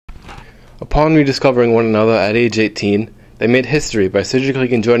Upon rediscovering one another at age 18, they made history by surgically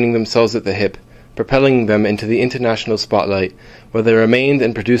conjoining themselves at the hip, propelling them into the international spotlight, where they remained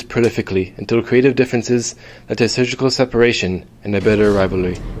and produced prolifically until creative differences led to surgical separation and a bitter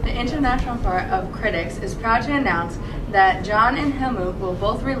rivalry. The International Bar of Critics is proud to announce that John and Helmut will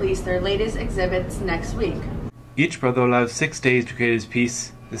both release their latest exhibits next week. Each brother allowed 6 days to create his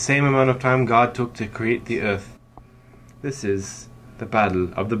piece, the same amount of time God took to create the earth. This is the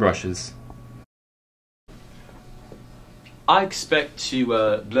Battle of the Brushes. I expect to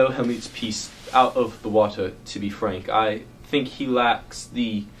blow Helmut's piece out of the water, to be frank. I think he lacks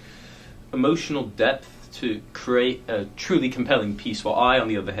the emotional depth to create a truly compelling piece, while I, on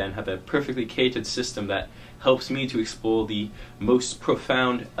the other hand, have a perfectly catered system that helps me to explore the most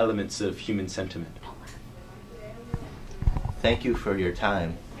profound elements of human sentiment. Thank you for your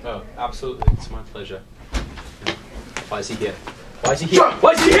time. Oh, absolutely. It's my pleasure. Why is he here? Why is he here?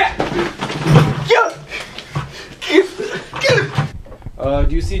 Why is he here?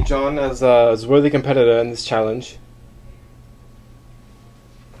 Do you see John as a worthy competitor in this challenge?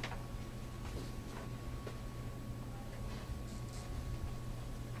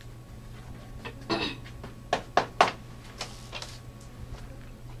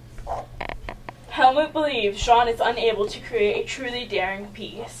 Helmut believes Jean is unable to create a truly daring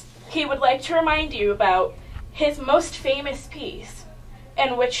piece. He would like to remind you about his most famous piece,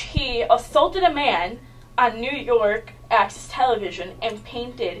 in which he assaulted a man on New York Access Television and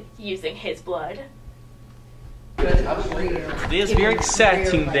painted using his blood. Today is a very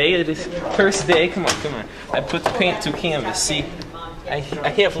exciting day. It is first day. Come on. I put the paint to canvas. See, I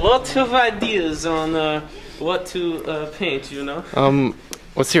have lots of ideas on what to paint, you know.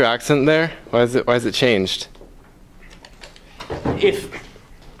 What's your accent there? Why is it changed? If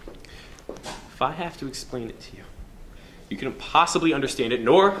I have to explain it to you, you couldn't possibly understand it,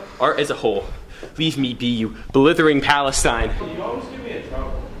 nor art as a whole. Leave me be, you blithering Palestine. You always give me a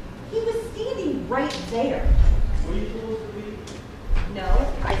trouble. He was standing right there. What are you supposed to be? No,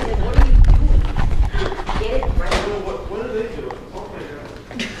 I said, what are you doing? Get it right. What are they doing?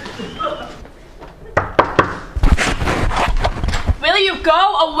 Will you go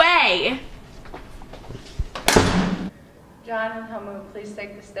away? John and Helmut, please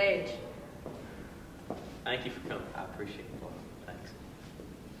take the stage. Thank you for coming. I appreciate it. Thanks.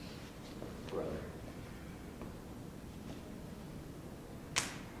 Brother.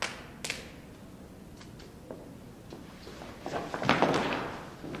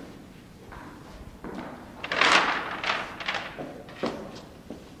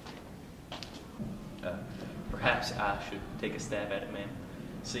 Perhaps I should take a stab at it, ma'am.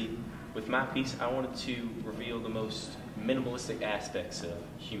 See, with my piece, I wanted to reveal the most minimalistic aspects of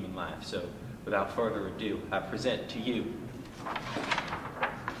human life. So, without further ado, I present to you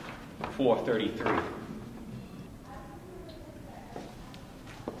 433.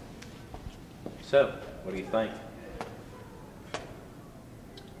 So, what do you think?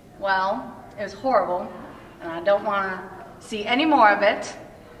 Well, it was horrible, and I don't want to see any more of it,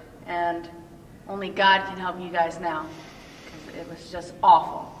 and only God can help you guys now, because it was just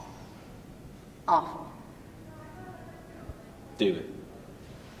awful. Awful. Do it.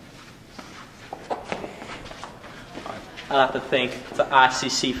 I'd like to thank the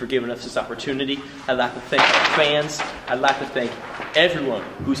ICC for giving us this opportunity. I'd like to thank our fans. I'd like to thank everyone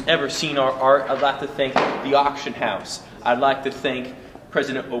who's ever seen our art. I'd like to thank the auction house. I'd like to thank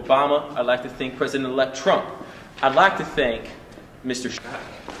President Obama. I'd like to thank President-elect Trump. I'd like to thank Mr.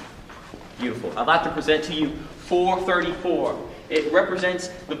 Beautiful. I'd like to present to you 434. It represents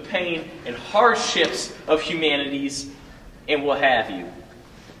the pain and hardships of humanities and what have you.